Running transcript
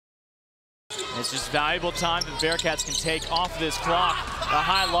It's just valuable time that the Bearcats can take off this clock. A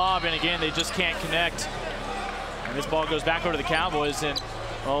high lob, and again, they just can't connect. And this ball goes back over to the Cowboys, and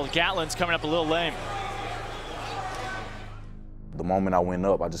well, Gatlin's coming up a little lame. The moment I went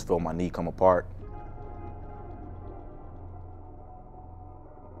up, I just felt my knee come apart.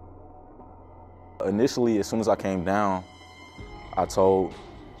 Initially, as soon as I came down, I told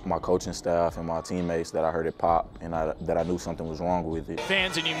my coaching staff and my teammates that I heard it pop and that I knew something was wrong with it.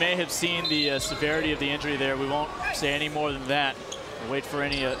 Fans, and you may have seen the severity of the injury there. We won't say any more than that. We'll wait for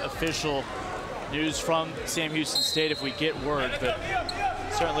any official news from Sam Houston State if we get word, but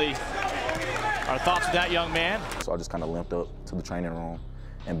certainly our thoughts with that young man. So I just kind of limped up to the training room.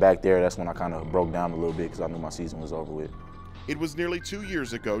 And back there, that's when I kind of broke down a little bit because I knew my season was over with. It was nearly 2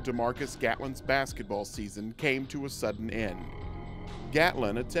 years ago DeMarcus Gatlin's basketball season came to a sudden end.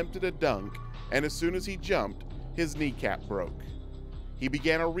 Gatlin attempted a dunk, and as soon as he jumped, his kneecap broke. He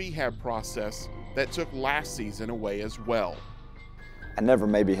began a rehab process that took last season away as well. I never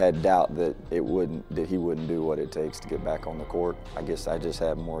maybe had doubt that he wouldn't do what it takes to get back on the court. I guess I just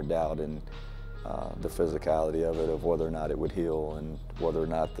had more doubt in the physicality of it, of whether or not it would heal and whether or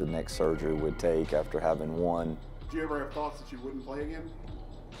not the next surgery would take after having one. Did you ever have thoughts that you wouldn't play again?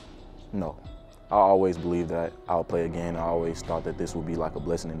 No. I always believed that I'll play again. I always thought that this would be like a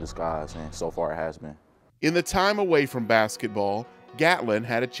blessing in disguise, and so far it has been. In the time away from basketball, Gatlin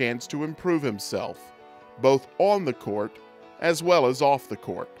had a chance to improve himself, both on the court as well as off the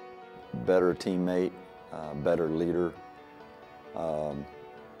court. Better teammate, better leader,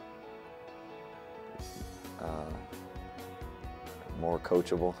 more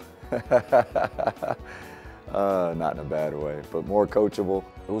coachable. Not in a bad way, but more coachable.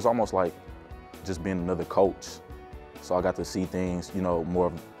 It was almost like just being another coach. So I got to see things, you know,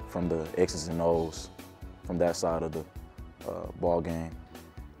 more from the X's and O's, from that side of the ball game.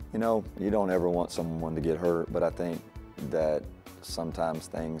 You know, you don't ever want someone to get hurt, but I think that sometimes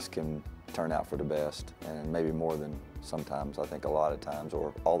things can turn out for the best, and maybe more than sometimes. I think a lot of times,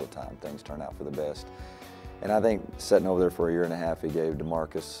 or all the time, things turn out for the best. And I think sitting over there for a year and a half, he gave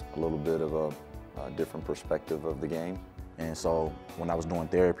DeMarcus a little bit of a different perspective of the game. And so when I was doing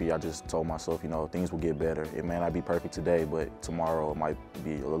therapy, I just told myself, you know, things will get better. It may not be perfect today, but tomorrow it might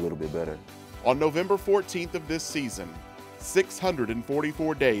be a little bit better. On November 14th of this season,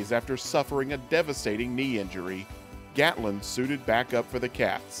 644 days after suffering a devastating knee injury, Gatlin suited back up for the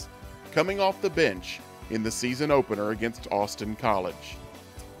Cats, coming off the bench in the season opener against Austin College.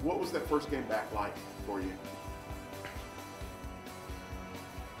 What was that first game back like for you?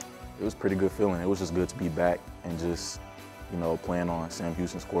 It was a pretty good feeling. It was just good to be back and just, you know, playing on Sam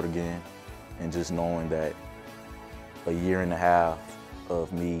Houston's court again, and just knowing that a year and a half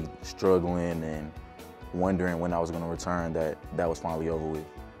of me struggling and wondering when I was going to return, that was finally over with.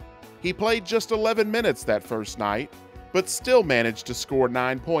 He played just 11 minutes that first night, but still managed to score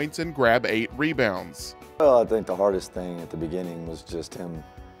 9 points and grab 8 rebounds. Well, I think the hardest thing at the beginning was just him.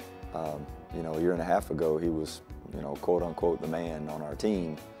 You know, a year and a half ago, he was, you know, quote unquote, the man on our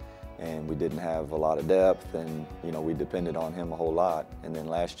team. And we didn't have a lot of depth, and you know, we depended on him a whole lot. And then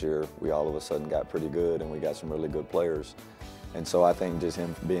last year, we all of a sudden got pretty good, and we got some really good players. And so I think just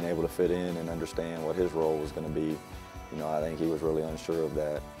him being able to fit in and understand what his role was going to be, you know, I think he was really unsure of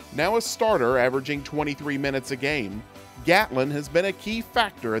that. Now a starter averaging 23 minutes a game, Gatlin has been a key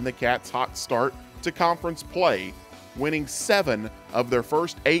factor in the Cats' hot start to conference play, winning 7 of their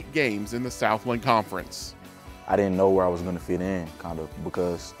first 8 games in the Southland Conference. I didn't know where I was going to fit in, kind of,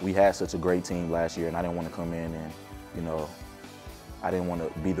 because we had such a great team last year, and I didn't want to come in and, you know, I didn't want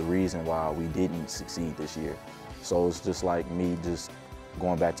to be the reason why we didn't succeed this year. So it's just like me just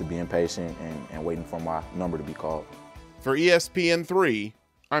going back to being patient and waiting for my number to be called. For ESPN3,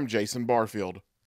 I'm Jason Barfield.